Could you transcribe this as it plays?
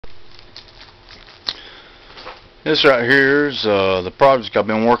This right here is the project I've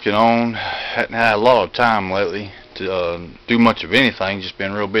been working on. Hadn't had a lot of time lately to do much of anything. Just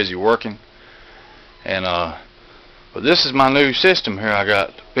been real busy working. And but this is my new system here I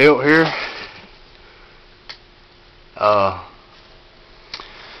got built here.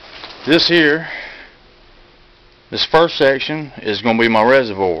 This first section is going to be my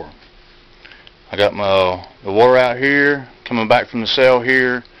reservoir. I got the water out here coming back from the cell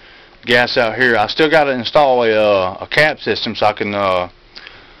here, gas out here. I still got to install a cap system so I can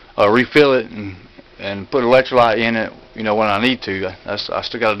refill it and put electrolyte in it, you know, when I need to. I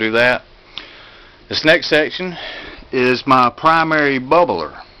still got to do that. This next section is my primary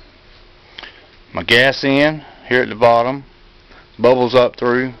bubbler. My gas in here at the bottom, bubbles up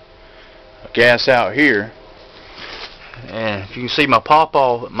through, gas out here. And if you can see my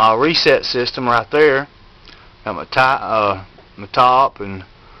pop-off, my reset system right there, got my top, and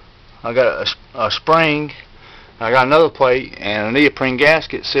I got a spring. I got another plate and a neoprene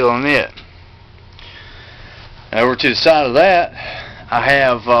gasket sealing it. And over to the side of that, I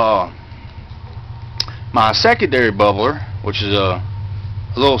have my secondary bubbler, which is a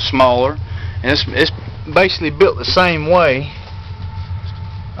little smaller, and it's basically built the same way.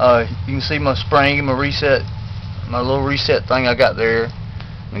 You can see my spring and my reset, my little reset thing I got there,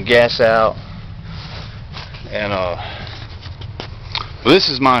 and gas out. And this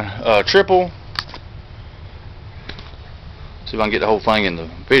is my triple. See if I can get the whole thing in the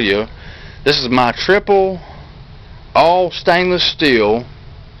video. This is my triple all stainless steel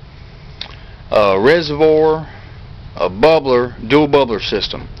reservoir bubbler, dual bubbler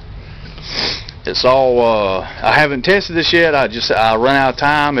system. It's all I haven't tested this yet. I ran out of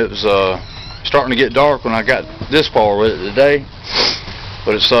time. It was starting to get dark when I got this far with it today.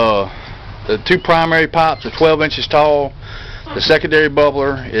 But it's the two primary pipes are 12 inches tall. The secondary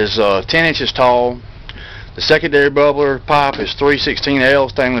bubbler is 10 inches tall. The secondary bubbler pipe is 3/16L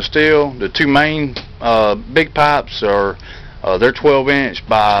stainless steel. The two main big pipes are they're 12 inch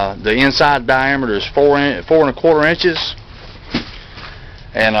by the inside diameter is 4 1/4 inches,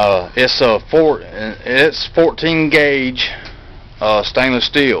 and it's 14 gauge stainless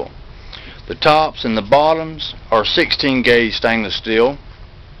steel. The tops and the bottoms are 16 gauge stainless steel.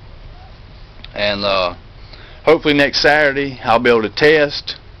 And hopefully next Saturday I'll be able to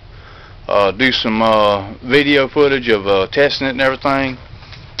test, do some video footage of testing it and everything,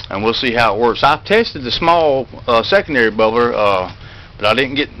 and we'll see how it works. I've tested the small secondary bubbler, but I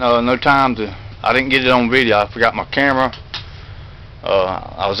didn't get no time to. I didn't get it on video. I forgot my camera.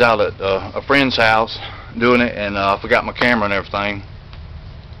 I was out at a friend's house doing it, and I forgot my camera and everything.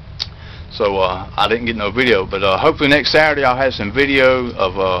 So I didn't get no video, but hopefully next Saturday I'll have some video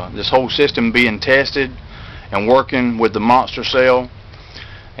of this whole system being tested and working with the monster cell.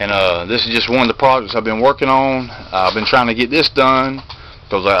 And this is just one of the projects I've been working on. I've been trying to get this done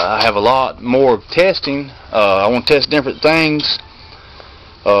because I have a lot more of testing. I want to test different things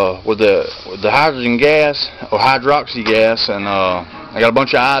with the hydrogen gas or hydroxy gas, and I got a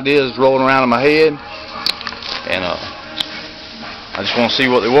bunch of ideas rolling around in my head, and I just want to see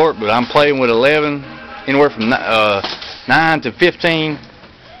what they work. But I'm playing with 11, anywhere from 9 to 15.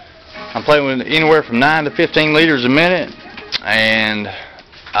 I'm playing with anywhere from 9 to 15 liters a minute, and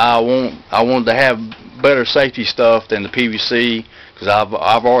I want to have better safety stuff than the PVC, because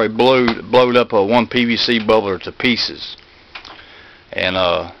I've already blowed up one PVC bubbler to pieces, and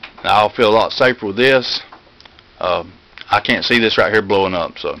I'll feel a lot safer with this. I can't see this right here blowing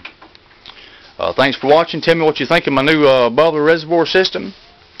up. So thanks for watching. Tell me what you think of my new bubbler reservoir system,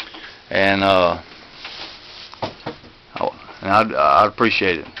 and I'd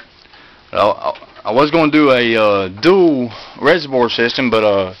appreciate it. I was going to do a dual reservoir system,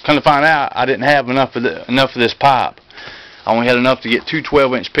 but come to find out, I didn't have enough of this pipe. I only had enough to get two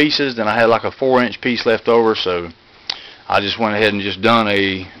 12-inch pieces, then I had like a 4-inch piece left over, so I just went ahead and just done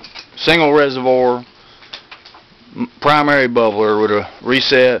a single reservoir primary bubbler with a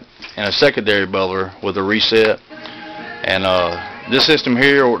reset and a secondary bubbler with a reset. And this system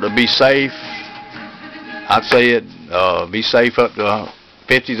here ought to be safe. I'd say it be safe up to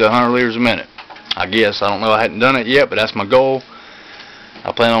 50 to 100 liters a minute. I guess. I don't know. I hadn't done it yet, but that's my goal.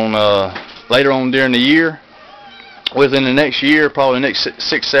 I plan on later on during the year, within the next year, probably the next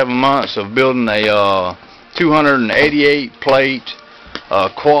 6-7 months, of building a 288 plate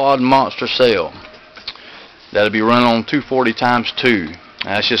quad monster cell that'll be running on 240x2.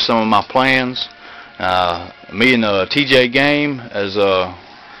 That's just some of my plans. Me and TJ Game, as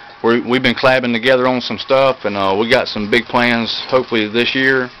we've been collabing together on some stuff, and we got some big plans hopefully this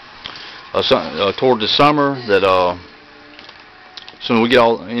year, toward the summer, that soon we get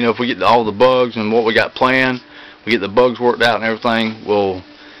all, if we get all the bugs and what we got planned, we get the bugs worked out and everything, we'll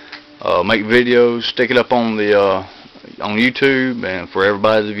make videos, stick it up on the on YouTube and for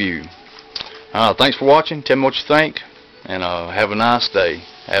everybody to view. Thanks for watching. Tell me what you think, and have a nice day.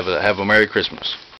 Have a Merry Christmas.